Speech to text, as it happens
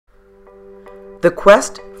The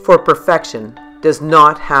quest for perfection does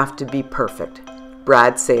not have to be perfect.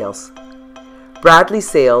 Brad Sales. Bradley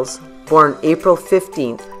Sales, born April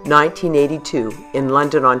 15, 1982 in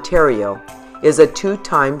London, Ontario, is a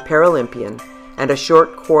two-time Paralympian and a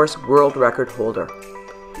short course world record holder.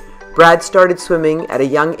 Brad started swimming at a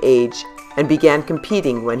young age and began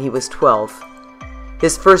competing when he was 12.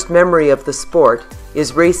 His first memory of the sport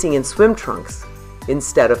is racing in swim trunks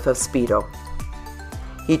instead of a Speedo.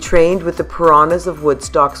 He trained with the Piranhas of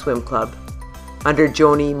Woodstock Swim Club under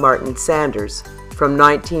Joni Martin Sanders from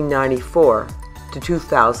 1994 to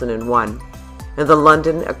 2001, and the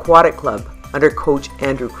London Aquatic Club under coach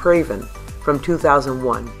Andrew Craven from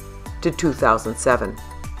 2001 to 2007.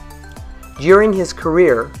 During his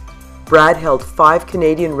career, Brad held 5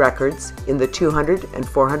 Canadian records in the 200 and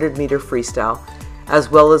 400 meter freestyle,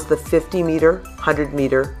 as well as the 50 meter, 100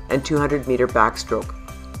 meter, and 200 meter backstroke.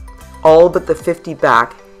 All but the 50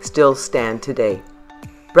 back still stand today.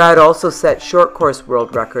 Brad also set short course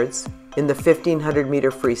world records in the 1500 meter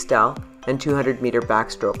freestyle and 200 meter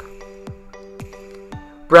backstroke.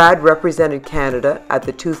 Brad represented Canada at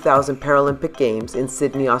the 2000 Paralympic Games in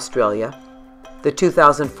Sydney, Australia, the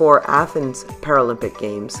 2004 Athens Paralympic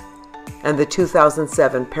Games, and the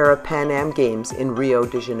 2007 Para-Pan Am Games in Rio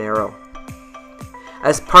de Janeiro.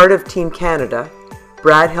 As part of Team Canada,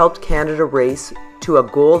 Brad helped Canada race to a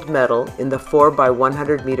gold medal in the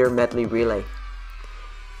 4x100 meter medley relay.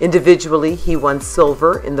 Individually, he won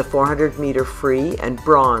silver in the 400 meter free and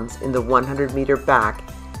bronze in the 100 meter back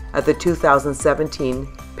at the 2017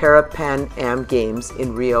 Para-Pan Am Games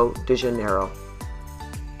in Rio de Janeiro.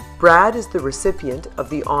 Brad is the recipient of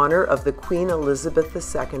the honor of the Queen Elizabeth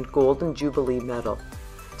II Golden Jubilee Medal.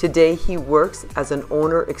 Today, he works as an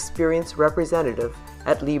owner experience representative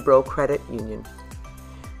at Libro Credit Union.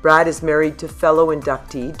 Brad is married to fellow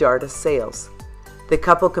inductee Darda Sales. The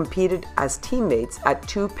couple competed as teammates at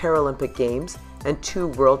 2 Paralympic Games and 2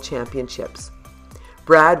 World Championships.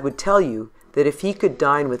 Brad would tell you that if he could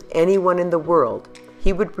dine with anyone in the world,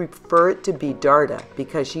 he would prefer it to be Darda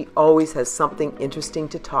because she always has something interesting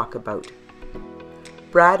to talk about.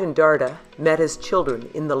 Brad and Darda met as children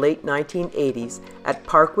in the late 1980s at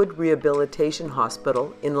Parkwood Rehabilitation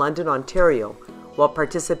Hospital in London, Ontario, while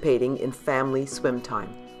participating in family swim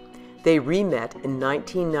time. They re-met in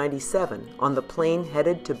 1997 on the plane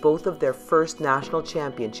headed to both of their first national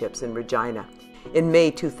championships in Regina. In May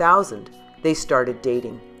 2000, they started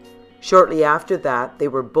dating. Shortly after that, they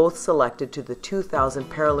were both selected to the 2000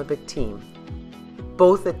 Paralympic team.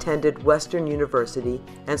 Both attended Western University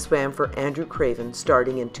and swam for Andrew Craven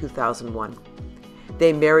starting in 2001.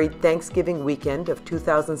 They married Thanksgiving weekend of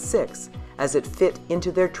 2006 as it fit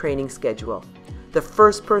into their training schedule. The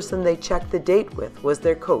first person they checked the date with was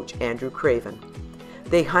their coach, Andrew Craven.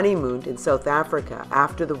 They honeymooned in South Africa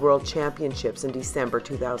after the World Championships in December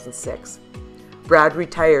 2006. Brad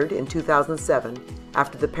retired in 2007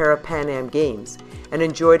 after the Para-Pan Am Games and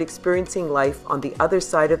enjoyed experiencing life on the other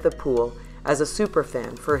side of the pool as a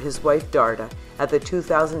superfan for his wife Darda at the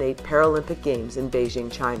 2008 Paralympic Games in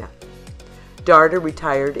Beijing, China. Darda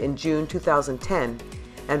retired in June 2010,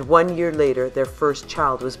 and 1 year later their first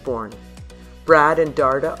child was born. Brad and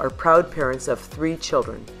Darda are proud parents of 3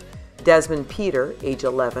 children, Desmond Peter, age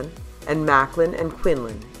 11, and Macklin and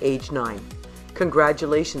Quinlan, age 9.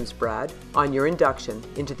 Congratulations, Brad, on your induction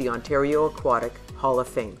into the Ontario Aquatic Hall of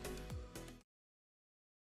Fame.